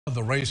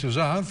The race is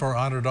on for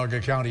Onondaga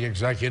County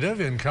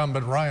Executive.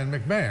 Incumbent Ryan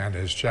McMahon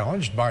is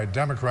challenged by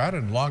Democrat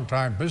and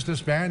longtime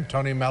businessman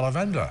Tony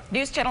Malavenda.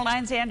 News Channel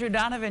 9's Andrew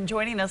Donovan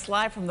joining us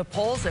live from the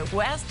polls at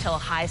West Hill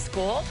High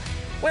School,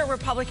 where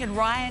Republican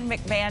Ryan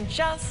McMahon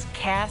just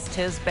cast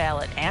his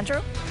ballot.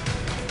 Andrew?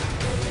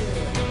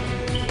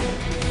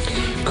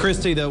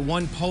 Christy, the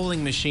one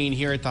polling machine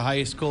here at the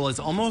high school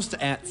is almost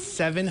at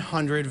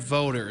 700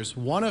 voters.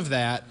 One of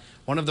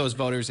those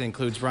voters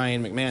includes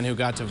Ryan McMahon, who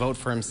got to vote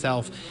for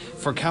himself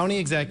for county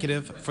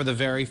executive for the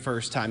very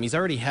first time. He's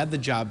already had the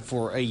job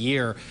for a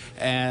year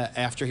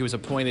after he was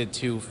appointed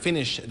to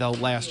finish the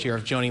last year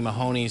of Joni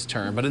Mahoney's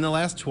term. But in the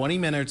last 20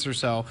 minutes or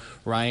so,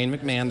 Ryan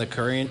McMahon, the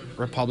current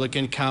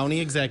Republican county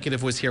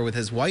executive, was here with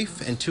his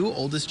wife and two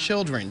oldest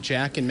children,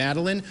 Jack and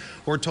Madeline.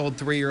 We're told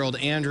 3-year-old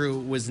Andrew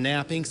was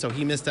napping, so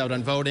he missed out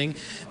on voting.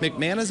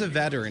 McMahon is a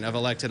veteran of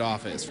elected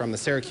office, from the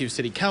Syracuse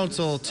City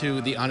Council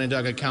to the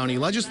Onondaga County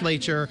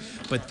Legislature,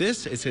 but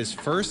this is his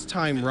first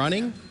time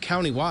running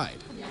countywide.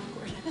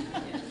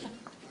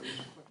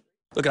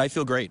 Look, I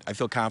feel great. I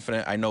feel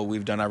confident. I know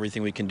we've done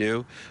everything we can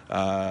do.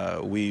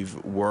 We've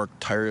worked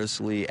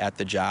tirelessly at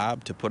the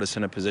job to put us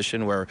in a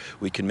position where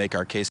we can make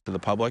our case to the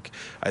public.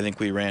 I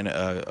think we ran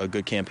a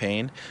good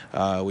campaign.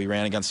 We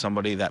ran against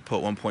somebody that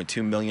put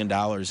 $1.2 million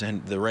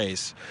in the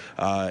race,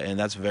 and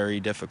that's very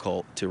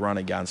difficult to run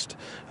against.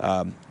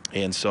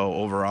 And so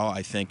overall,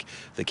 I think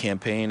the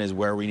campaign is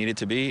where we need it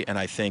to be, and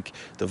I think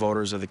the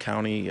voters of the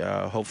county,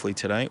 hopefully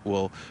tonight,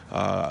 will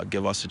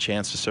give us a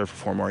chance to serve for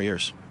 4 more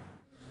years.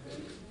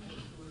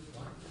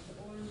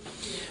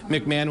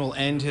 McMahon will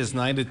end his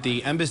night at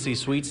the Embassy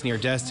Suites near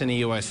Destiny,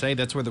 USA.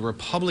 That's where the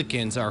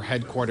Republicans are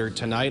headquartered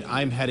tonight.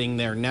 I'm heading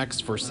there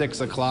next for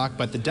 6 o'clock,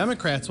 but the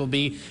Democrats will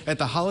be at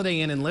the Holiday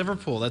Inn in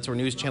Liverpool. That's where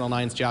News Channel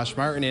 9's Josh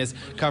Martin is,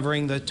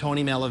 covering the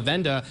Tony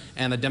Malavenda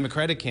and the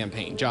Democratic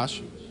campaign.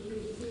 Josh?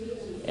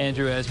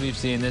 Andrew, as we've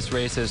seen, this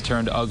race has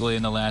turned ugly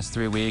in the last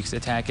 3 weeks.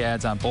 Attack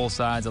ads on both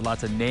sides,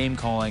 lots of name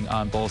calling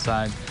on both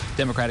sides.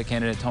 Democratic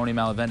candidate Tony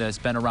Malavenda has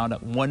spent around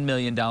 $1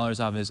 million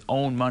of his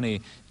own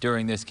money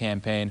during this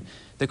campaign.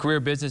 The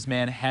career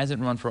businessman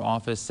hasn't run for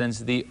office since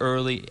the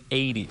early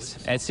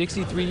 80s. At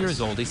 63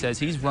 years old, he says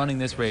he's running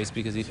this race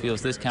because he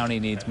feels this county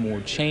needs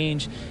more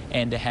change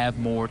and to have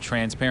more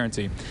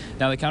transparency.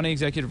 Now, the county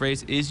executive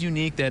race is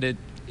unique that it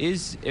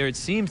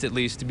seems at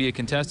least to be a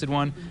contested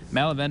one.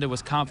 Malavenda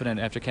was confident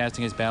after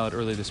casting his ballot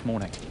early this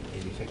morning.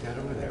 Can you take that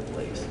over there,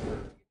 please?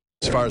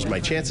 As far as my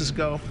chances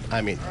go,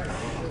 I mean,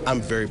 I'm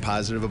very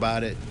positive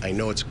about it. I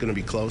know it's going to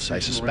be close. I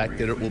suspect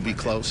that it will be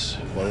close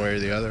one way or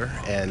the other,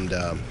 and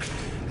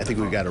I think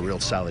we've got a real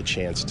solid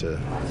chance to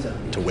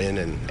win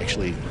and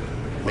actually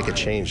make a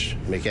change,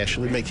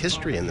 actually make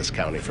history in this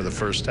county for the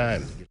first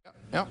time.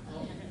 Yep.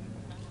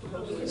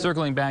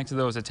 Circling back to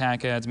those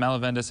attack ads,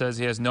 Malavenda says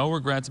he has no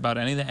regrets about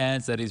any of the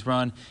ads that he's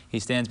run. He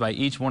stands by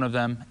each one of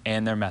them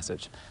and their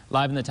message.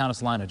 Live in the town of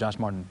Salina, Josh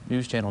Martin,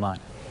 News Channel 9.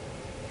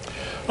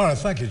 All right,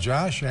 thank you,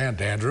 Josh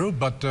and Andrew.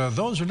 But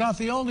those are not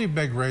the only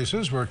big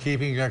races. We're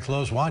keeping a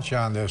close watch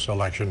on this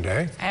election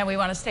day. And we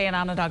want to stay in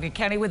Onondaga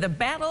County with a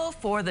battle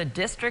for the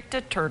district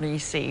attorney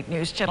seat.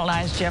 News Channel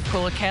 9's Jeff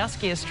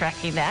Kulikowski is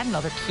tracking that and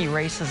other key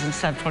races in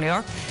Central New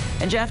York.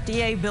 And Jeff,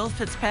 DA Bill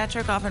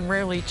Fitzpatrick, often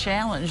rarely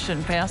challenged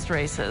in past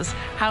races.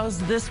 How's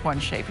this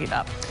one shaping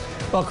up?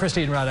 Well,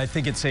 Christy and Rod, I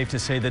think it's safe to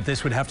say that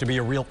this would have to be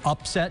a real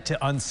upset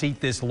to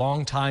unseat this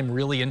longtime,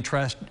 really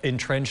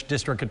entrenched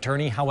district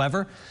attorney.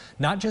 However,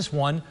 not just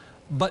one,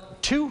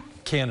 but 2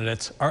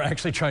 candidates are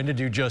actually trying to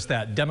do just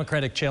that.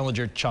 Democratic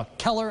challenger Chuck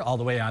Keller, all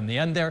the way on the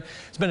end there,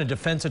 has been a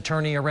defense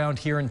attorney around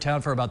here in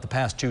town for about the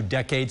past 2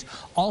 decades.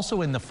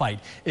 Also in the fight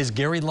is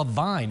Gary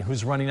Levine,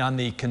 who's running on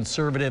the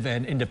conservative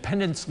and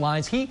independence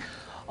lines. He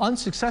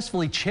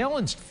unsuccessfully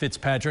challenged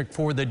Fitzpatrick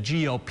for the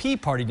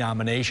GOP party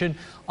nomination.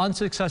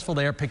 Unsuccessful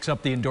there, picks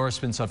up the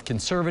endorsements of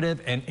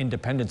conservative and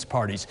independence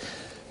parties.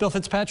 Bill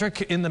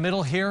Fitzpatrick in the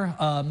middle here,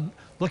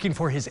 looking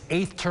for his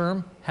 8th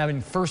term,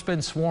 having first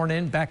been sworn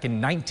in back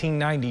in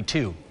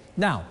 1992.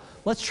 Now,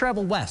 let's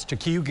travel west to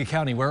Cayuga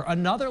County, where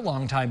another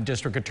longtime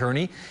district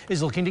attorney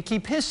is looking to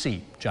keep his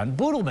seat. John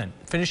Boodleman,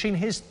 finishing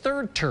his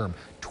 3rd term,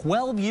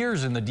 12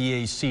 years in the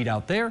DA's seat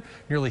out there,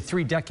 nearly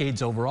 3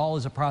 decades overall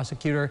as a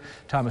prosecutor.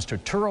 Thomas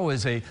Turturro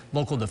is a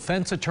local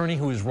defense attorney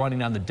who is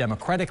running on the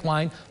Democratic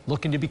line,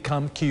 looking to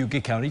become Cayuga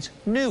County's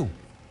new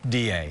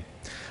DA.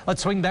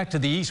 Let's swing back to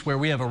the east, where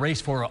we have a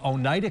race for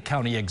Oneida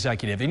County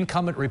executive.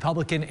 Incumbent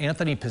Republican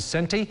Anthony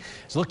Picente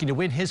is looking to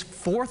win his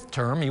 4th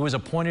term. He was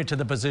appointed to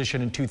the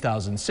position in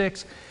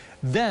 2006,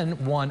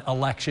 then won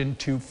election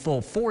to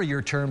full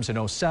 4-year terms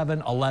in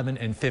 07, 11,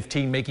 and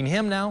 15, making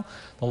him now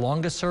the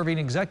longest-serving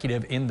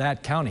executive in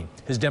that county.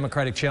 His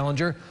Democratic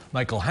challenger,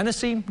 Michael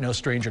Hennessy, no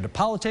stranger to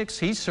politics.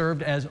 He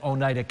served as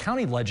Oneida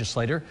County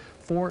legislator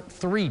for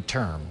 3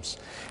 terms.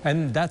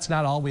 And that's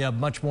not all. We have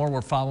much more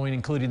we're following,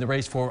 including the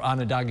race for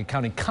Onondaga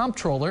County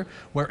Comptroller,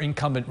 where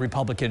incumbent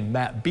Republican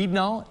Matt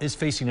Beadnall is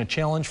facing a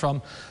challenge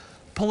from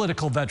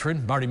political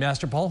veteran Marty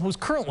Masterpole, who's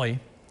currently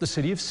the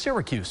city of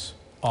Syracuse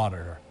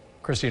auditor.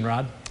 Christy and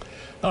Rod.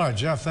 All right,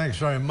 Jeff, thanks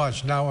very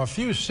much. Now, a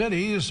few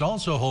cities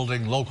also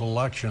holding local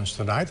elections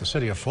tonight. The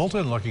city of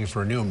Fulton looking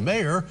for a new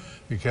mayor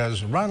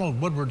because Ronald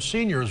Woodward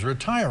Sr. is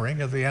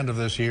retiring at the end of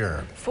this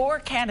year. 4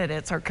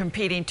 candidates are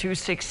competing to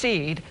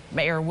succeed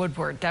Mayor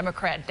Woodward: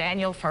 Democrat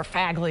Daniel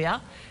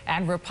Farfaglia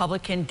and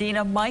Republican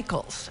Dina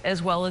Michaels,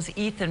 as well as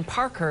Ethan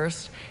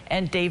Parkhurst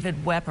and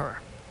David Weber.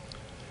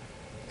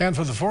 And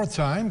for the 4th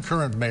time,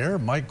 current Mayor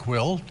Mike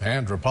Quill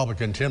and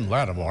Republican Tim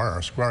Lattimore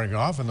are squaring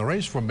off in the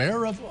race for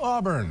mayor of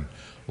Auburn.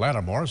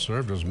 Lattimore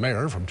served as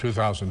mayor from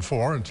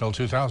 2004 until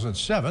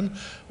 2007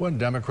 when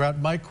Democrat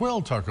Mike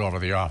Quill took over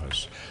the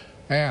office.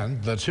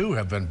 And the two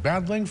have been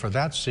battling for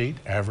that seat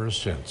ever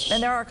since.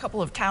 And there are a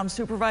couple of town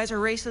supervisor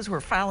races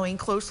we're following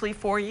closely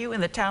for you. In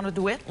the town of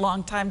DeWitt,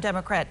 longtime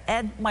Democrat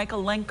Ed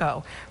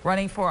Michaelenko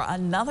running for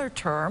another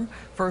term,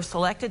 first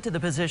elected to the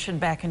position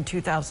back in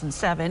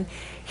 2007.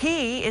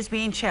 He is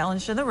being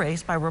challenged in the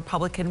race by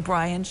Republican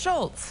Brian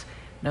Schultz.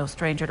 No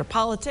stranger to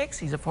politics.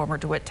 He's a former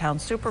DeWitt Town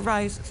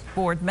Supervisor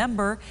Board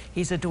member.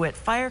 He's a DeWitt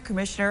Fire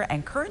Commissioner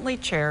and currently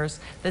chairs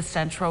the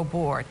Centro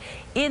Board.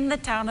 In the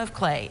town of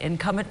Clay,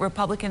 incumbent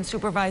Republican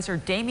Supervisor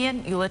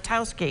Damian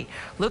Ulatowski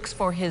looks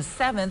for his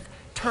 7th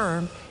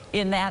term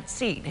in that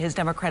seat. His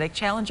Democratic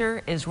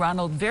challenger is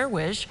Ronald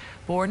Verwisch,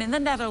 born in the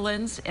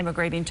Netherlands,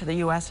 immigrating to the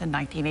U.S. in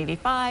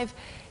 1985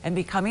 and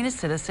becoming a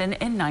citizen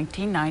in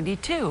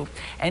 1992.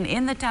 And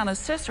in the town of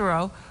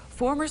Cicero,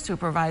 former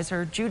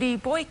Supervisor Judy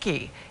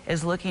Boyke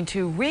is looking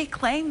to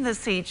reclaim the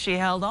seat she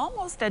held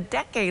almost a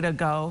decade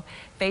ago,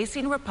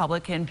 facing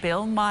Republican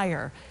Bill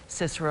Meyer,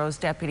 Cicero's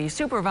deputy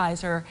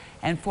supervisor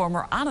and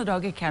former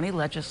Onondaga County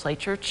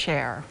Legislature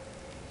chair.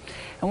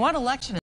 And what election